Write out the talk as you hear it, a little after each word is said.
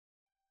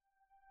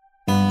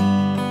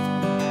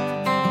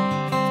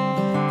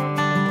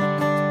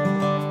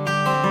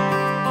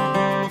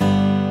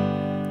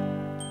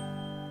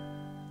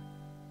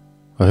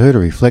I heard a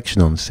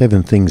reflection on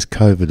 7 things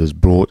COVID has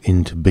brought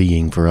into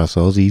being for us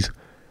Aussies.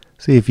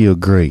 See if you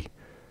agree.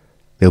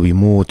 There'll be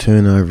more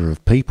turnover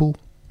of people.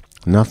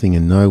 Nothing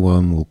and no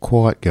one will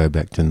quite go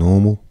back to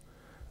normal.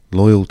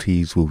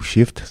 Loyalties will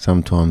shift,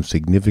 sometimes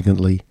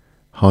significantly.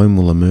 Home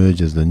will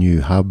emerge as the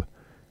new hub.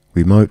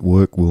 Remote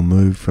work will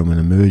move from an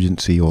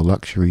emergency or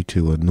luxury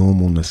to a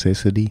normal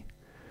necessity.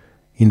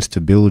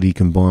 Instability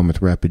combined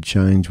with rapid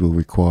change will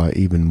require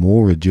even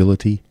more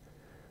agility.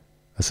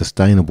 A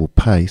sustainable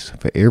pace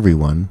for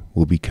everyone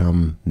will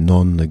become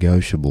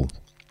non-negotiable.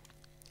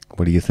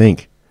 What do you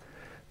think?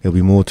 There'll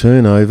be more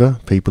turnover.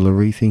 People are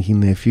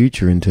rethinking their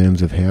future in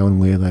terms of how and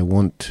where they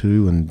want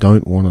to and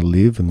don't want to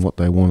live and what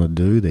they want to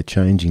do. They're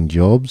changing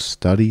jobs,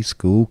 study,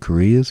 school,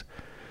 careers.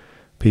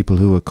 People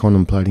who are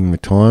contemplating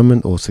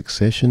retirement or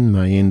succession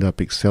may end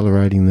up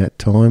accelerating that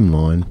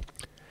timeline.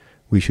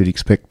 We should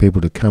expect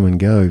people to come and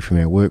go from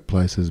our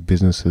workplaces,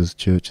 businesses,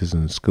 churches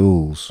and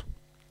schools.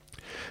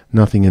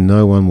 Nothing and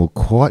no one will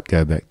quite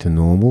go back to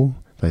normal.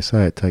 They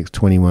say it takes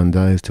 21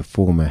 days to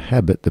form a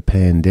habit. The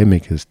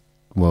pandemic is,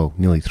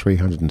 nearly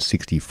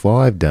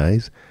 365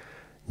 days.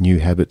 New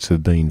habits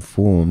have been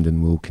formed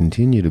and will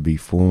continue to be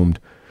formed.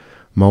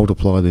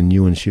 Multiply the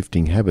new and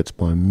shifting habits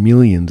by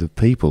millions of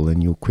people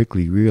and you'll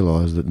quickly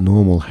realise that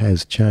normal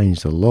has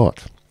changed a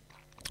lot.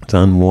 It's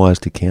unwise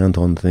to count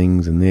on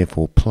things and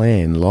therefore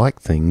plan like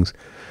things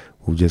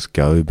will just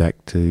go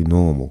back to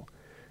normal.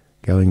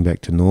 Going back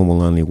to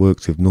normal only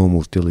works if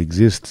normal still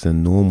exists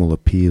and normal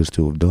appears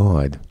to have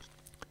died.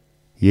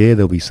 Yeah,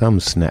 there'll be some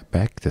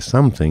snapback to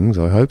some things,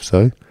 I hope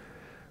so,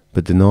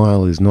 but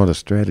denial is not a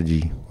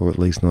strategy, or at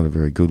least not a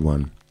very good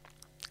one.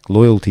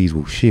 Loyalties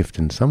will shift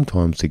and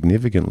sometimes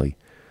significantly.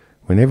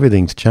 When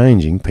everything's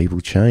changing,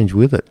 people change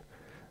with it.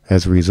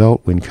 As a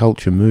result, when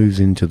culture moves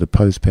into the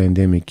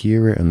post-pandemic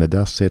era and the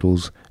dust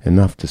settles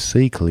enough to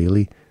see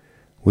clearly,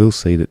 we'll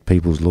see that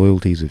people's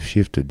loyalties have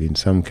shifted, in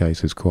some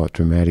cases quite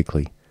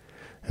dramatically.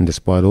 And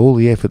despite all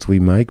the efforts we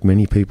make,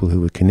 many people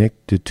who are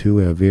connected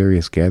to our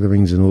various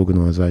gatherings and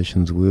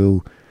organisations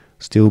will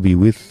still be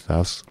with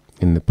us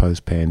in the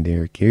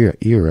post-pandemic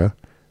era,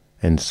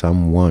 and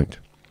some won't.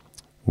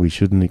 We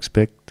should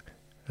expect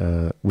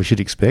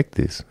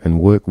this and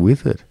work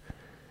with it.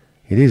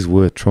 It is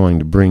worth trying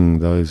to bring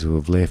those who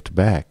have left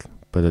back,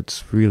 but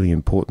it's really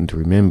important to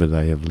remember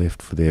they have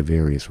left for their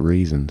various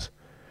reasons,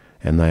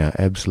 and they are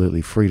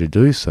absolutely free to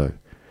do so.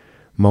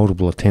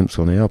 Multiple attempts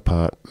on our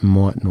part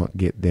might not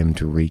get them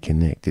to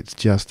reconnect. It's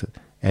just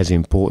as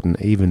important,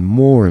 even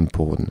more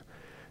important,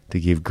 to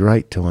give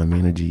great time,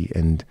 energy,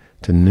 and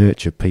to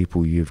nurture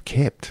people you've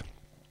kept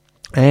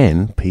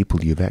and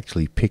people you've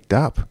actually picked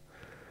up.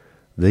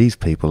 These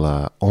people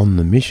are on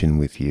the mission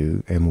with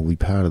you and will be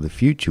part of the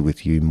future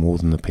with you more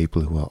than the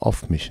people who are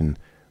off mission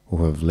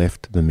or have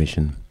left the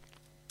mission.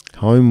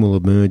 Home will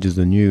emerge as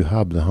the new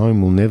hub. The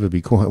home will never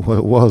be quite what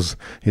it was,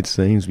 it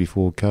seems,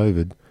 before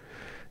COVID.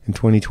 In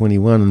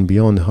 2021 and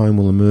beyond, home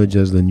will emerge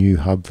as the new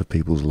hub for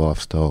people's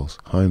lifestyles.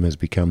 Home has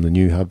become the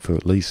new hub for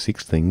at least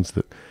 6 things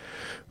that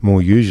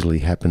more usually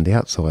happened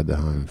outside the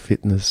home.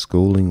 Fitness,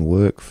 schooling,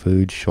 work,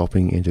 food,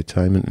 shopping,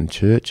 entertainment and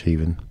church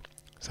even.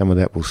 Some of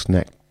that will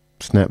snap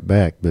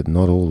back, but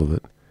not all of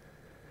it.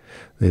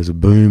 There's a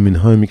boom in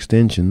home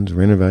extensions,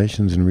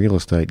 renovations and real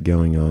estate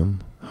going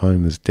on.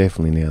 Home is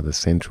definitely now the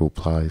central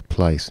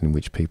place in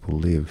which people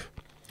live.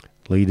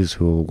 Leaders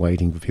who are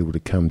waiting for people to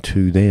come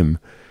to them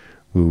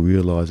will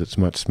realise it's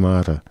much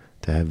smarter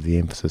to have the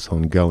emphasis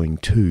on going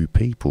to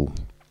people.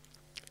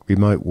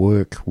 Remote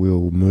work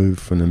will move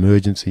from an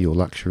emergency or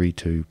luxury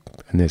to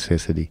a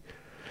necessity.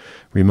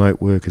 Remote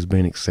work has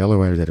been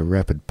accelerated at a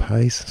rapid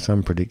pace.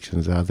 Some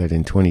predictions are that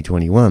in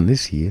 2021,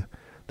 this year,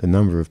 the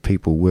number of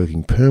people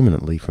working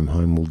permanently from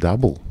home will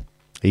double,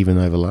 even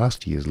over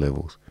last year's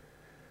levels.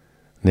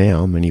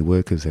 Now, many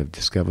workers have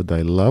discovered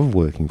they love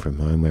working from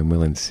home and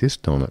will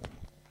insist on it.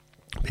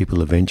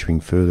 People are venturing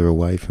further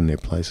away from their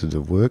places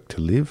of work to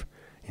live,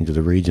 into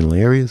the regional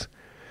areas.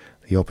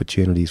 The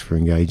opportunities for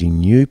engaging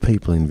new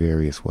people in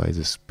various ways,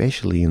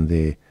 especially in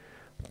their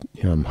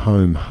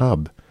home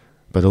hub,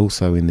 but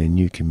also in their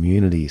new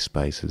community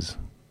spaces,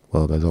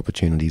 those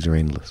opportunities are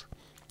endless.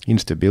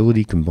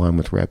 Instability combined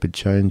with rapid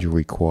change will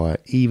require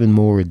even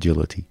more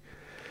agility.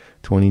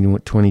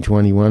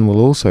 2021 will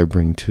also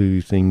bring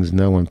 2 things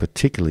no one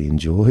particularly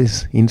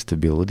enjoys: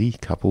 instability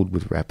coupled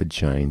with rapid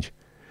change.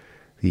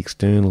 The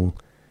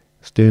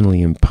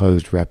externally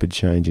imposed rapid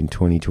change in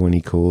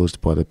 2020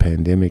 caused by the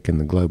pandemic and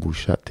the global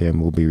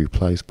shutdown will be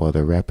replaced by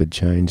the rapid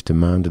change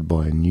demanded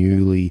by a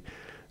newly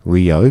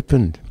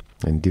reopened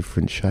and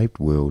different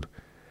shaped world.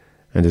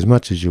 And as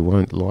much as you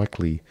won't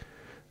likely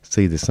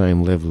see the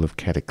same level of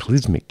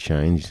cataclysmic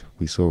change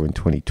we saw in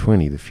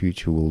 2020, the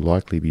future will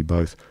likely be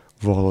both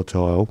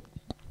volatile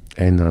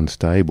and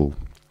unstable.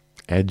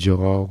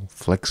 Agile,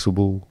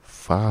 flexible,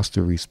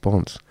 faster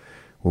response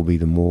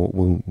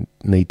will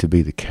need to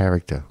be the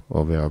character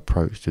of our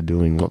approach to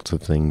doing lots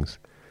of things.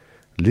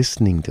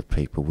 Listening to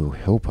people will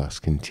help us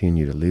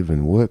continue to live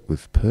and work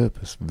with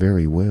purpose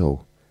very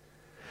well.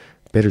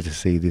 Better to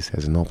see this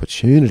as an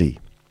opportunity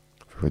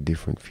for a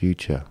different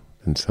future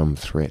than some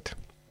threat.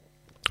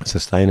 A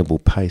sustainable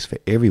pace for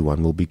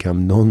everyone will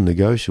become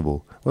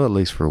non-negotiable, well, at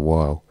least for a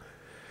while.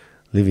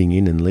 Living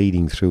in and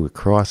leading through a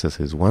crisis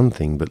is one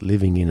thing, but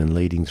living in and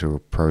leading through a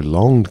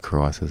prolonged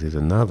crisis is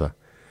another.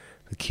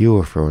 The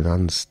cure for an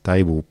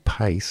unsustainable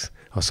pace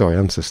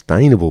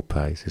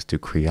is to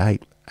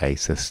create a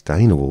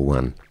sustainable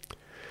one.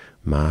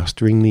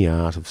 Mastering the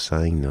art of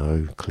saying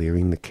no,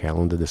 clearing the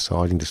calendar,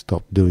 deciding to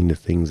stop doing the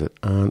things that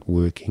aren't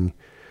working,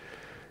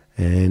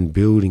 and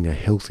building a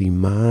healthy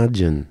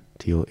margin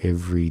to your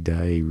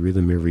everyday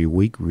rhythm, every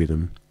week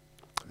rhythm.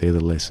 They're the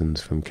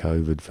lessons from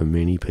COVID for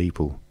many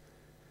people.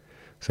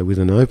 So with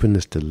an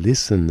openness to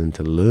listen and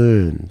to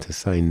learn, to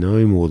say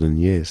no more than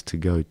yes, to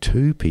go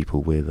to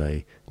people where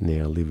they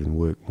now live and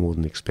work more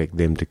than expect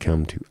them to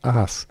come to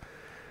us,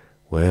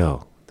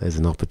 well, there's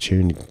an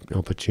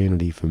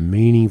opportunity for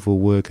meaningful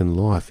work and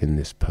life in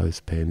this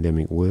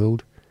post-pandemic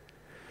world.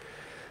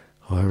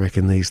 I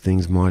reckon these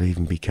things might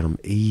even become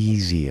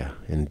easier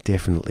and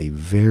definitely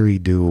very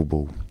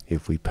doable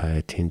if we pay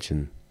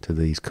attention to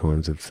these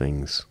kinds of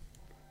things.